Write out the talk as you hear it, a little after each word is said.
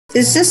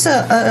Is this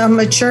a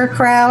mature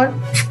crowd?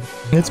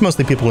 It's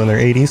mostly people in their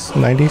 80s,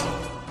 90s.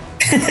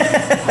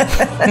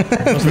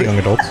 Mostly young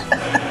adults.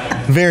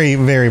 Very,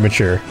 very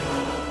mature.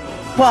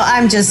 Well,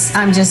 I'm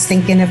just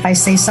thinking if I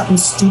say something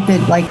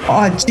stupid like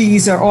 "oh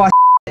geez" or "oh,"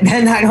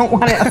 then I don't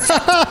want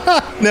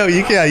to. No,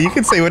 you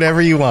can say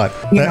whatever you want.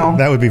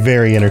 That would be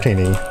very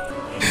entertaining.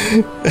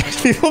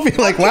 People be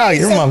like, wow,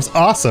 your mom's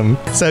awesome.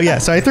 So yeah,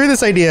 so I threw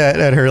this idea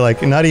at her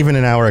like not even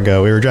an hour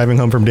ago. We were driving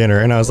home from dinner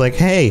and I was like,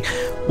 hey,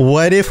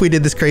 what if we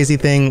did this crazy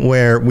thing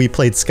where we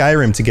played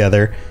Skyrim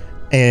together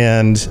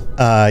and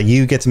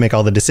you get to make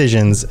all the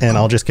decisions and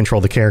I'll just control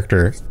the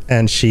character?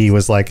 And she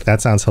was like, that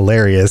sounds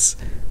hilarious.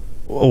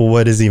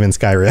 What is even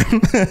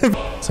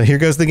Skyrim? So here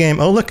goes the game.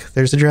 Oh, look,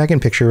 there's a dragon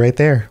picture right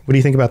there. What do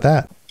you think about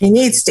that? He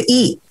needs to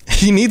eat.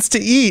 He needs to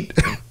eat.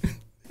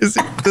 Does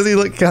he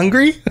look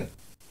hungry?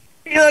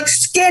 He looks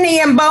skinny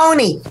and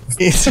bony.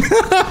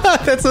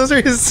 Those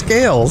are his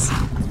scales.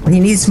 He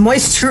needs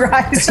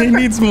moisturizer. He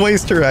needs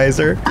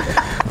moisturizer.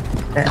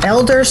 The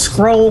Elder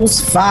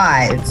Scrolls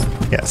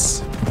 5.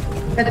 Yes.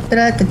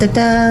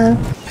 Da-da-da-da-da-da.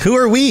 Who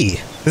are we?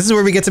 This is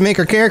where we get to make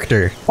our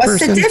character. What's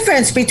the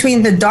difference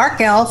between the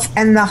dark elf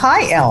and the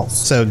high elves?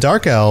 So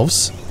dark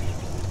elves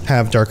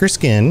have darker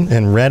skin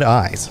and red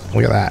eyes.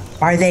 Look at that.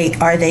 Are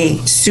they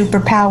super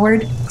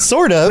powered?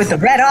 Sort of. With the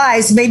red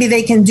eyes, maybe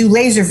they can do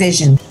laser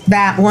vision.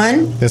 That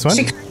one. This one?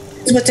 She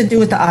knows what to do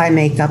with the eye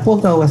makeup.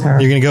 We'll go with her.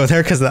 You're gonna go with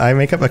her because of the eye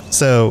makeup.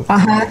 So,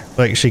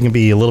 like, she can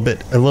be a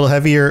little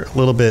heavier, a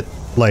little bit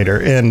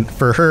lighter, and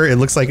for her, it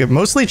looks like it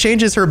mostly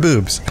changes her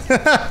boobs.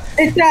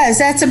 It does.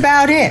 That's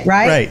about it,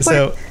 right? Right.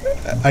 So,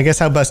 I guess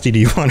how busty do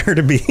you want her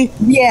to be?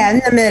 Yeah,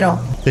 in the middle.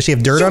 Does she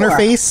have dirt on her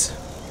face?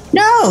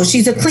 No,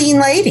 she's a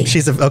clean lady.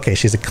 She's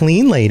a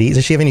clean lady.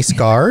 Does she have any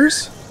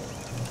scars?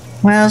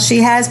 Well, she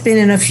has been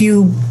in a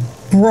few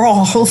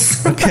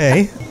brawls.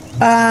 Okay.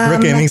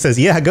 Rook Gaming says,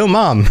 "Yeah, go,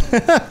 mom."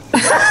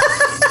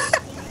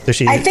 Does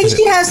she? I think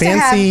she has to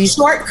have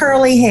short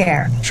curly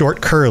hair.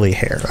 Short curly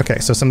hair. Okay,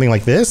 so something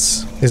like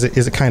this. Is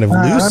it kind of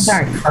loose? Those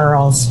aren't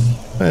curls.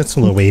 It's a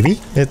little wavy.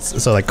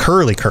 It's so like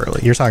curly.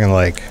 You're talking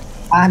like.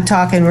 I'm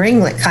talking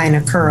ringlet kind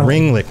of curl.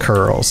 Ringlet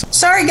curls.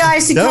 Sorry,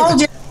 guys, he told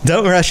you.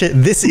 Don't rush it.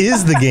 This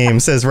is the game,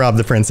 says Rob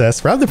the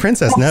Princess. Rob the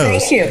Princess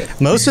knows. Thank you.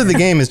 Most of the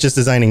game is just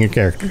designing your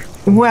character.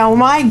 Well,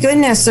 my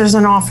goodness, there's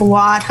an awful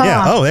lot, huh?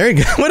 Yeah. Oh, there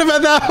you go. What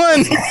about that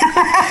one?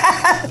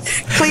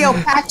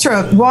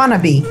 Cleopatra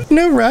wannabe.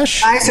 No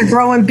rush. Eyes are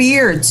growing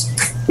beards.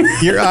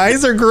 Your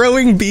eyes are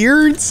growing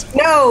beards?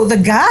 No, the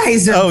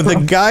guys are. Oh, the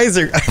guys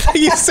are. I thought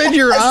you said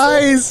your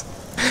eyes.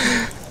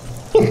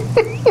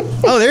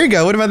 Oh, there you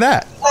go. What about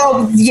that?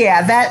 Oh,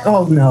 yeah, that.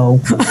 Oh,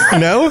 no.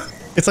 No?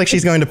 It's like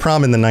she's going to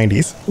prom in the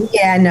 90s.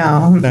 Yeah,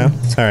 no. No?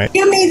 All right.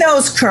 Give me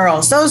those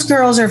curls. Those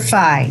girls are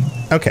fine.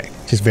 Okay.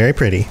 She's very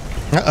pretty.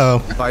 Uh-oh.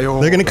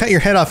 They're going to cut your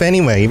head off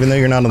anyway, even though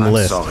you're not on the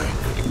list. Sorry.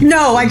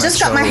 No, I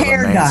just got my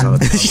hair done.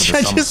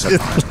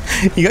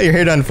 You got your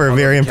hair done for a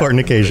very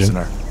important occasion.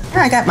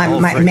 I got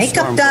my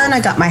makeup done. I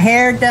got my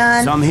hair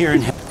done. So I'm here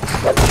in...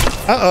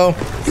 Uh-oh.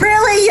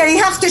 Really?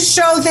 You have to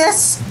show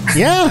this?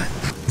 Yeah.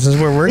 This is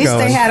where we're going. At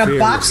least they had a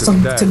box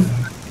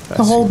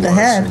to hold the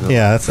head.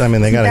 Yeah, that's. I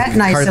mean, they got to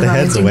cart the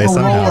heads away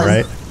somehow,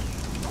 right?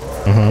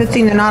 Good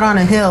thing they're not on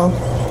a hill.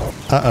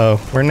 Uh-oh.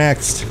 We're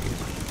next.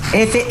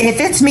 If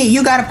it's me,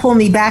 you got to pull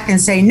me back and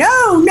say,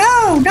 no,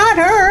 not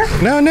her.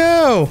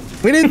 No.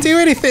 We didn't do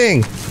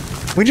anything.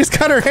 We just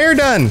got her hair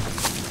done.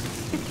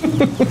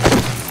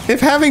 If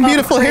having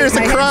beautiful hair is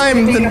a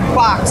crime, then...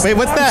 Wait,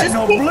 what's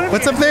that?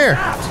 What's up there?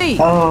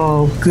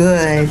 Oh,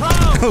 good.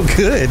 Oh,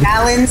 good.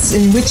 Talons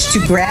in which to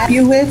grab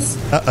you with?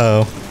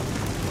 Uh-oh.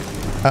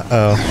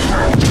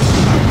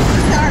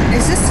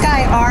 Is this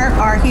guy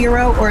our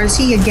hero, or is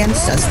he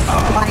against us?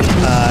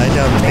 I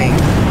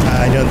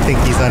don't think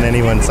he's on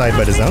anyone's side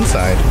but his own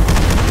side.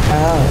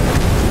 Oh.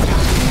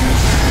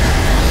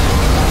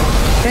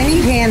 They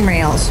need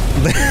handrails.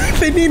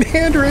 They need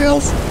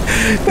handrails.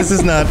 This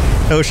is not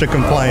OSHA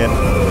compliant.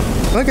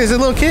 Look, there's a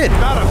little kid.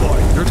 Boy,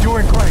 you're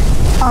doing great.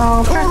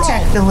 Oh,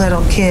 protect the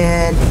little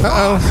kid.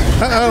 Uh-oh.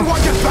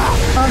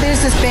 Oh,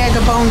 there's this bag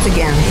of bones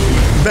again.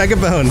 Bag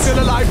of bones.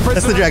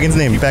 That's the dragon's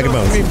name, Bag of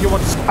Bones.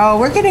 Oh,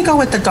 we're going to go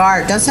with the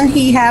guard. Doesn't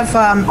he have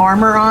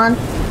armor on?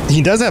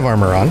 He does have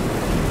armor on.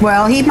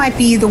 Well, he might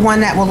be the one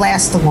that will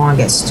last the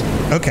longest.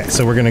 Okay,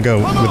 so we're going to go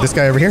with this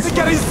guy over here.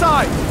 Get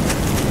inside.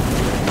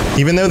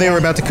 Even though they were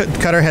about to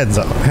cut our head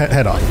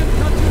off.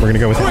 We're going to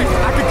go with him.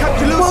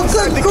 Well,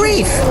 good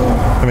grief.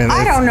 I mean,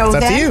 I don't know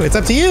that. It's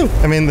up to you.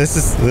 I mean, this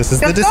is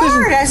the decision.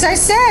 Guard, as I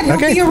said, he'll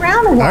be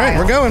around a while. All right,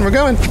 we're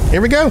going.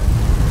 Here we go.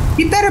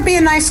 He better be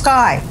a nice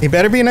guy. He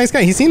better be a nice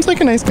guy. He seems like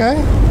a nice guy.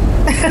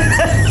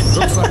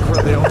 Looks like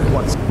we're the only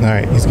ones. All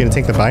right, he's going to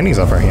take the bindings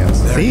off our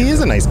hands. See, he is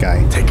a nice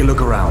guy. Take a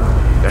look around.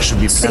 There should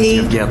be plenty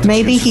of gear.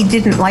 Maybe he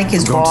didn't like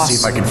his boss. See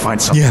if I can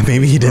find something. Yeah,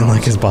 maybe he didn't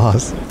like his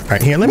boss. All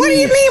right, here, What do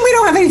you mean we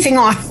don't have anything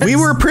on? We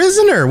were a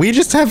prisoner. We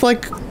just have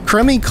like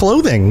crummy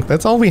clothing.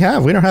 That's all we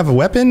have. We don't have a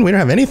weapon. We don't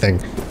have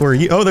anything.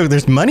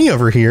 There's money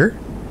over here.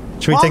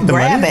 Should we take the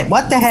money? Grab it.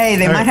 What the hey?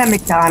 They might have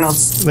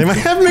McDonald's. They might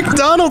have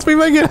McDonald's. We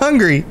might get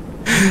hungry.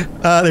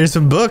 There's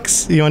some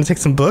books. You want to take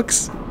some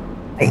books?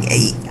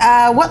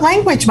 What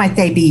language might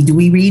they be? Do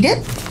we read it?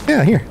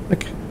 Yeah, here.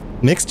 Look.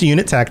 Mixed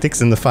Unit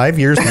Tactics in the 5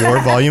 Years War,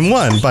 Volume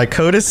 1 by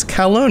Cutest.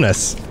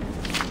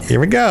 Here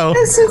we go.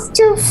 This is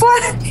too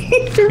funny.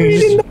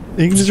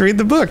 You can just read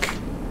the book.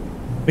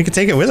 We can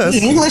take it with us.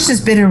 The English has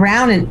been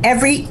around in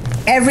every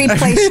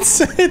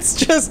place.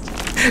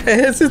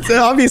 It's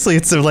obviously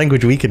it's a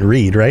language we can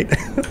read, right?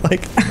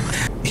 Like,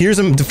 here's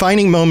a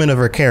defining moment of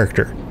our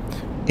character.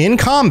 In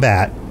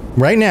combat,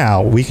 right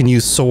now, we can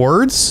use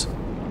swords,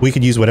 we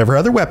could use whatever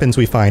other weapons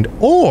we find,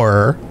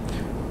 or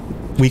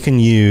we can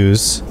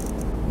use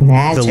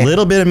Magic. the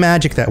little bit of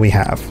magic that we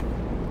have.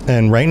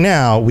 And right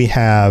now, we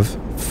have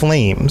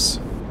flames.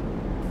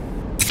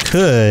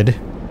 Could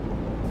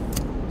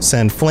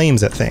send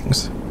flames at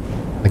things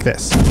like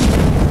this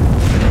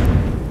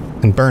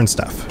and burn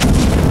stuff.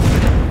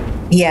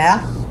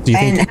 Yeah. Do you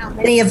And think- how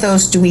many of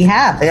those do we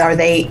have? Are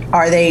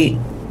they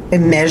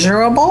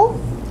immeasurable?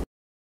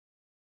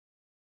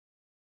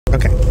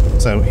 Okay,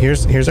 so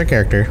here's our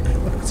character.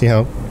 See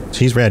how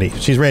she's ready.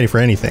 She's ready for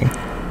anything,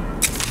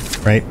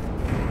 right?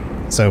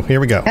 So here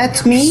we go.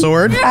 That's me.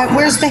 Sword.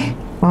 Where's the?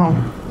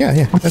 Oh,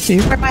 Yeah, that's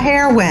you. where my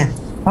hair went.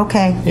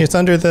 Okay. It's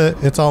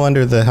all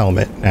under the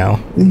helmet now.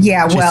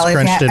 Yeah. She Well, if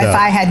scrunched it up.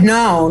 I had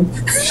known,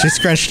 She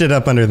scrunched it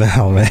up under the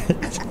helmet. you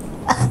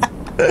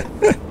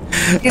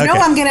know, Okay.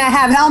 I'm gonna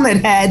have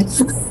helmet head.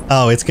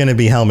 Oh, it's gonna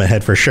be helmet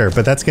head for sure,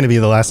 but that's gonna be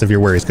the last of your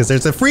worries because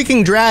there's a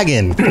freaking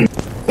dragon.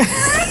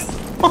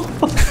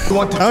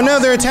 Oh no,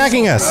 they're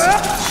attacking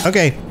us.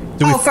 Okay,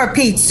 Oh, for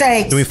Pete's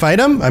sake! do we fight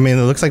them? I mean,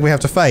 it looks like we have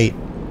to fight.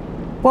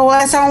 Well,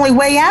 that's our only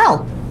way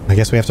out. I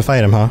guess we have to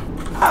fight him, huh?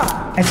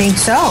 I think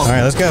so. All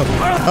right, let's go.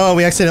 Oh,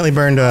 we accidentally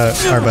burned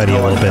our buddy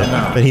a little bit,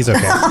 but he's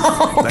okay.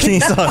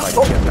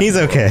 He's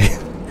okay.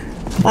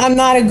 I'm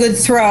not a good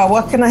throw.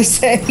 What can I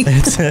say?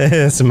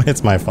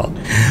 It's my fault.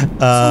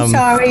 I'm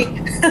sorry.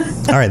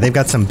 All right, they've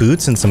got some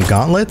boots and some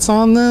gauntlets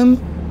on them,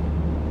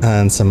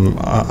 and some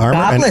armor.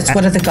 Goblets. And,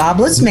 What are the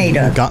goblets made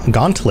of?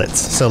 gauntlets.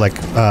 So like,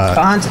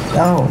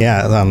 Oh.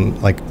 yeah,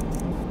 like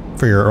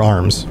for your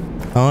arms.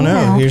 Oh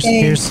no, Yeah,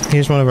 okay.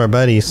 here's one of our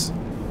buddies.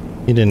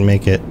 He didn't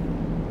make it.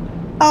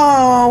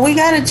 Oh, we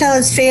gotta tell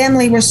his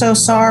family we're so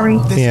sorry.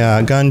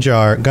 Yeah,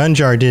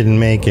 Gunjar didn't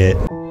make it.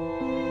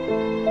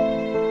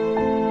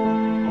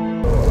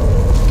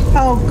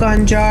 Oh,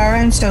 Gunjar,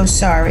 I'm so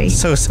sorry.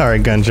 So sorry,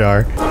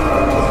 Gunjar.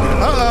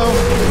 Uh-oh,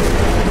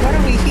 What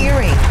are we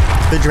hearing?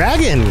 the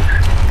dragon.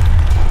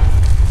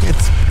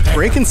 It's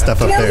breaking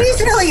stuff up You know, there. he's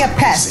really a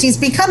pest. He's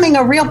becoming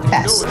a real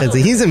pest.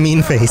 He's a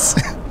mean face.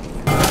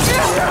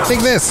 Take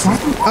this.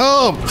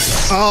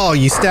 Oh,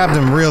 you stabbed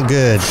him real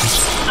good.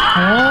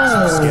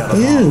 Oh,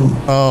 ew.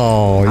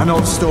 Oh, I know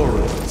the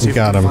storeroom. See if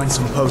got we can him. find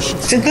some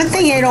potions. It's a good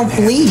thing they don't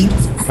bleed.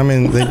 I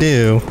mean, they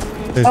do.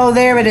 There's, Oh,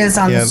 there it is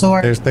on the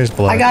sword. there's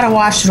blood. I gotta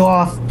wash it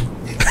off.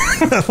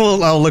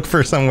 I'll look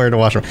for somewhere to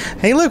wash them.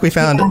 Hey, look, we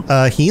found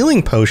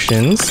healing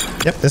potions.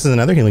 Yep, this is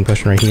another healing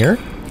potion right here.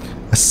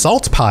 A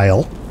salt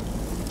pile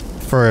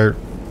for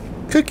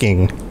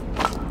cooking.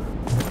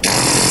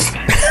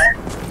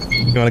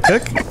 You want to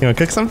cook? You want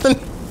to cook something?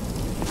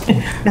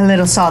 A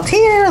little salt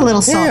here, a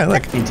little salt. Yeah,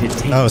 look.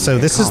 Oh, so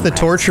this is the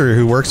torturer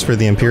who works for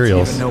the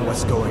Imperials. Know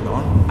what's going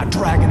on? A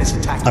dragon is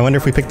attacking. I wonder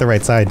if we picked the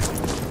right side.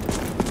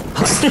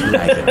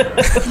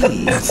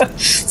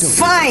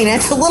 Fine,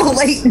 it's a little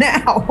late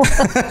now.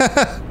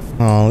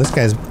 Oh,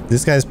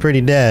 this guy's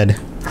pretty dead.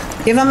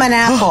 Give him an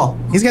apple.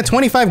 He's got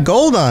 25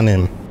 gold on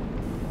him.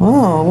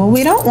 Oh, well,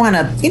 we don't want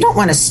to. You don't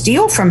want to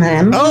steal from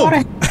him. Oh, We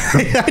wanna-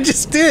 I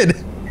just did.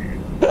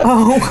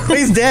 oh.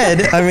 He's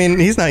dead. I mean,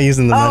 he's not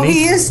using the Oh, money.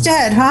 he is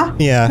dead, huh?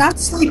 Yeah. Not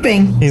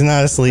sleeping. He's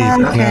not asleep.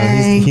 No,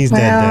 Okay, he's well,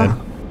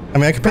 dead. I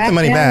mean, I could put the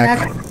money back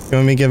back. in, You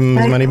want me to give him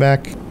his money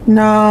back?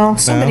 No,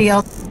 somebody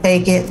else will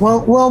take it.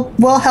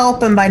 We'll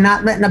help him by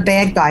not letting a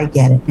bad guy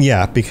get it.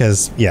 Yeah,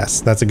 because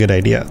yes, that's a good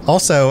idea.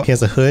 Also, he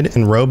has a hood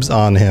and robes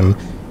on him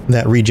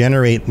that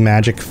regenerate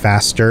magic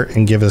faster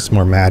and give us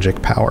more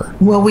magic power.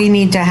 Well, we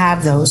need to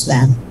have those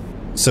then.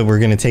 So we're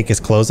gonna take his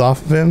clothes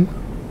off of him.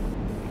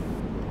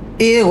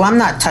 Ew, I'm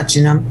not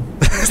touching them.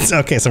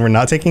 Okay, so we're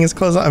not taking his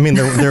clothes off. I mean,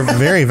 they're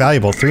very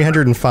valuable.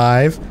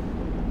 305 and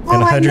Oh,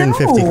 I know,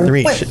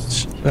 153.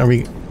 but- Are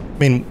we? I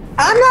mean,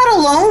 I'm not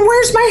alone.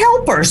 Where's my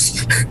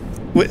helpers?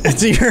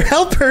 so your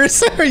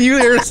helpers? Are you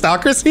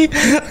aristocracy?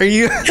 Are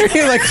you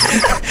like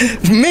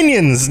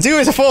minions? Do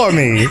it for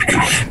me.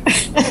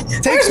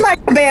 Where's my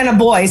cabana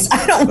boys?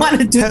 I don't want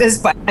to do this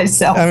by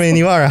myself. I mean,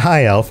 you are a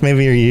high elf.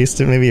 Maybe you're used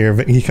to. Maybe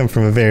you come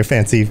from a very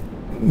fancy,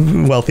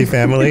 wealthy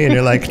family, and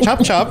you're like,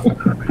 chop chop.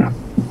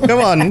 Come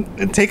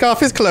on, take off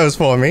his clothes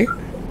for me.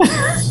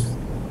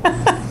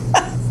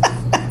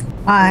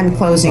 I'm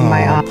closing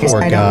my eyes.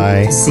 Poor I don't guy.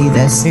 need to see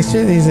this.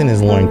 He's in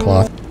his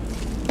loincloth.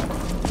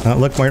 Oh,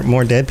 look,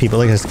 more dead people.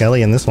 Look at a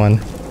skelly in this one. You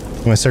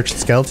want to search the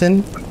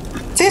skeleton?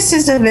 This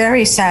is a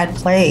very sad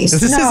place.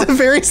 This is a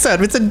very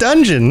sad. It's a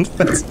dungeon.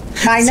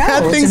 I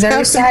know. It's a very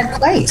happen. sad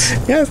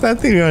place. Yeah, sad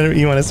thing.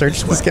 You want to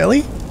search the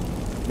skelly?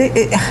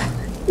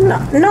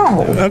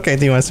 No. Okay,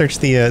 do you want to search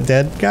the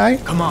dead guy?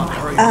 Come on,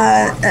 hurry.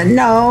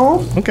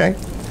 No. Okay.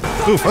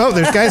 Oof. Oh,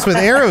 there's guys with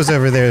arrows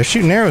over there. They're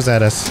shooting arrows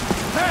at us.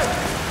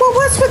 Well,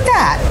 what's with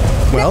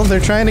that? Well, they're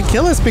trying to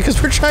kill us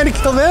because we're trying to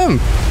kill them.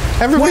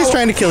 Everybody's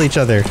trying to kill each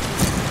other.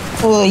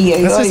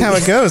 That's just how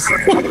it goes.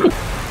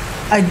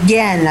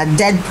 Again, a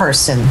dead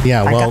person.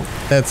 Yeah, well,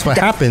 that's what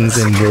happens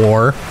in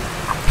war.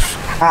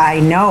 I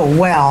know.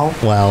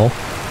 Well,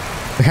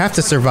 we have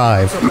to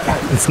survive.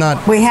 It's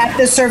not. we have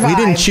to survive. We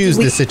didn't choose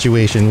this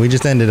situation. We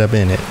just ended up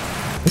in it.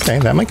 Okay,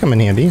 that might come in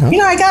handy, huh? You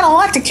know, I got a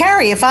lot to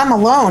carry if I'm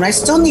alone. I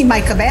still need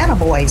my cabana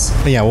boys.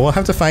 Yeah, we'll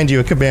have to find you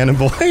a cabana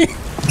boy.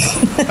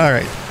 All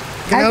right.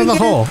 Get out of the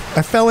hole.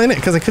 I fell in it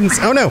because I couldn't.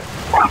 Oh, no.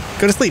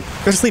 Go to sleep.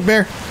 Go to sleep,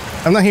 bear.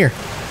 I'm not here.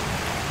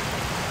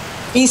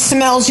 He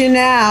smells you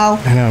now.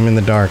 I know, I'm in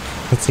the dark.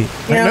 Let's see.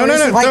 You know,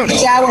 no, like don't. to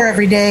shower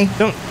every day.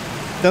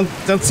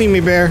 Don't see me,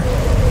 bear.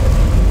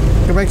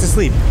 Go back to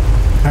sleep.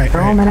 All right.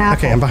 Throw him an apple.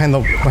 Okay, I'm behind the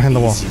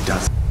wall.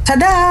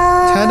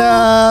 Ta-da!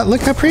 Ta-da!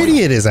 Look how pretty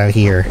it is out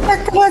here. Take a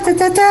deep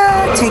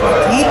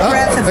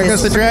breath of there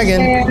goes the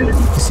dragon. You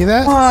see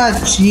that? Oh,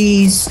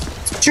 jeez.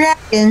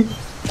 Dragon.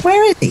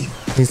 Where is he?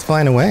 He's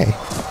flying away.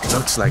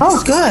 Looks like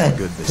good.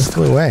 He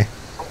flew away.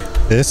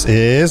 This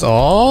is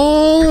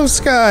all of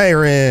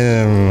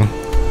Skyrim.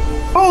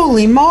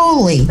 Holy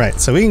moly. Right,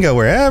 so we can go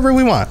wherever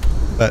we want.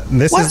 But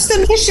What's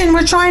the mission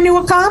we're trying to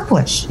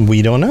accomplish?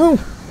 We don't know.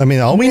 I mean,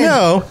 all we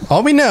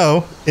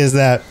know is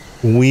that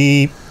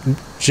we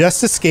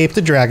just escaped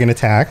a dragon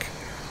attack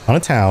on a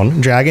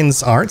town.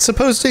 Dragons aren't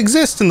supposed to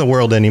exist in the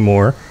world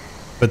anymore,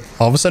 but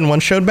all of a sudden one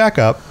showed back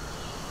up,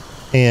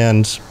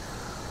 and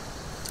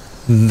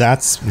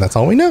that's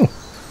all we know.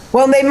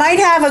 Well, they might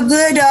have a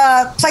good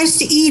place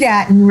to eat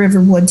at in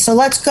Riverwood, so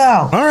let's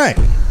go. All right,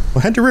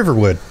 we'll head to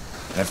Riverwood.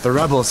 If the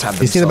rebels have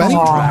You see the bunny?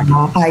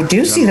 I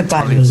do see the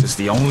bunny. Is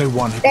the only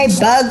one who Hey, can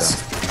stop bugs.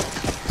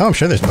 them. Oh, I'm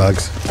sure there's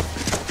bugs.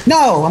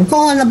 No, I'm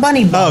calling the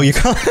bunny bug. Oh, you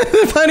call it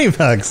the bunny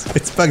bugs.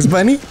 It's Bugs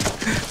Bunny?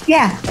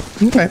 Yeah.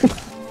 Okay.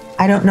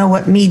 I don't know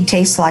what mead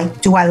tastes like.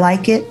 Do I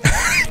like it?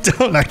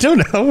 I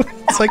don't know.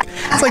 It's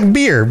like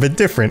beer, but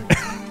different.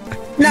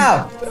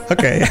 No.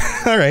 Okay.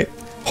 All right.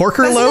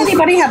 Horker Does loaf?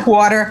 anybody have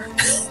water?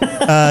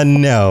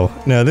 No.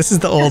 This is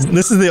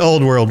the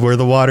old world where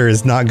the water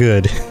is not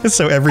good.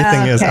 So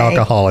everything is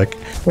alcoholic.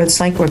 It's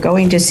like we're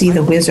going to see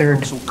the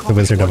wizard. The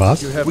Wizard of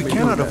Oz? We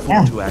cannot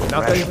afford to act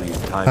rashly in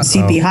time.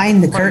 See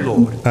behind the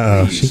curtain.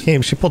 Uh-oh.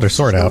 She pulled her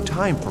sword No out.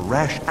 time for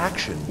rash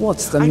action.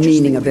 What's the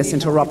meaning of this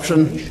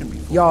interruption?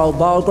 Jarl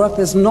Balgrup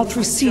is not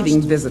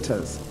receiving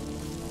visitors.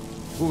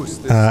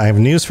 I have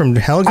news from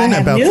Helgen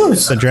about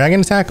the dragon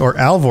attack, or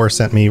Alvor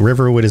sent me.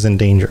 Riverwood is in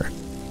danger.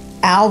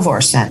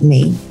 Alvor sent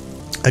me.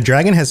 A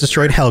dragon has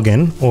destroyed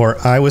Helgen, or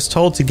I was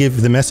told to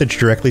give the message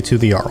directly to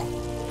the Jarl.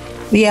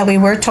 Yeah, we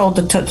were told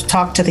to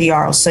talk to the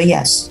Jarl, so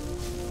yes.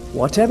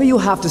 Whatever you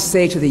have to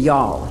say to the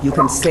Jarl, you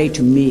can say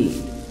to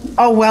me.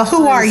 Oh, well,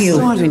 who are you?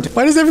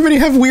 Why does everybody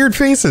have weird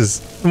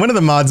faces? One of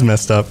the mods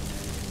messed up.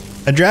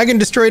 A dragon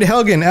destroyed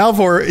Helgen.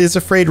 Alvor is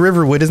afraid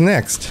Riverwood is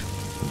next.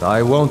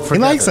 I won't forget. He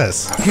likes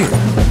us.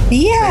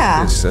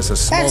 Yeah, This as a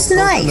small that's token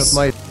nice. of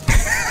my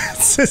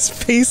His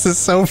face is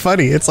so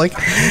funny. It's like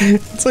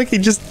he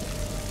just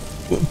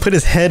put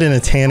his head in a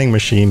tanning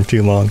machine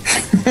too long.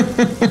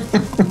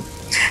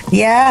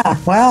 Yeah,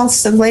 well,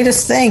 it's the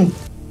latest thing.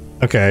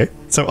 Okay,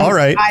 so all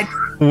right,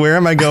 where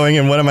am I going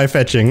and what am I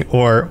fetching?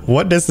 Or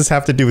what does this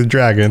have to do with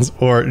dragons?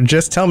 Or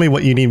just tell me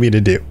what you need me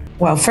to do.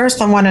 Well, first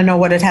I want to know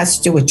what it has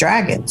to do with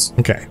dragons.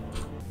 Okay,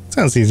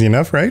 sounds easy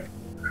enough, right?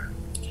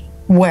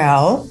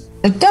 Well,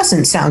 it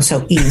doesn't sound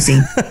so easy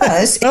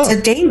because it's a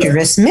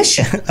dangerous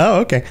mission. Oh,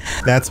 okay,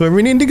 that's where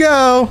we need to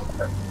go.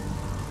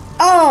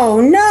 Oh,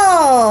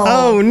 no.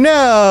 Oh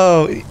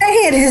no,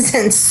 It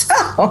isn't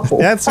so.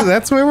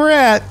 that's where we're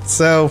at.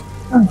 So,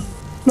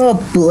 Oh,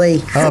 boy.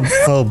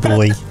 oh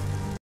boy.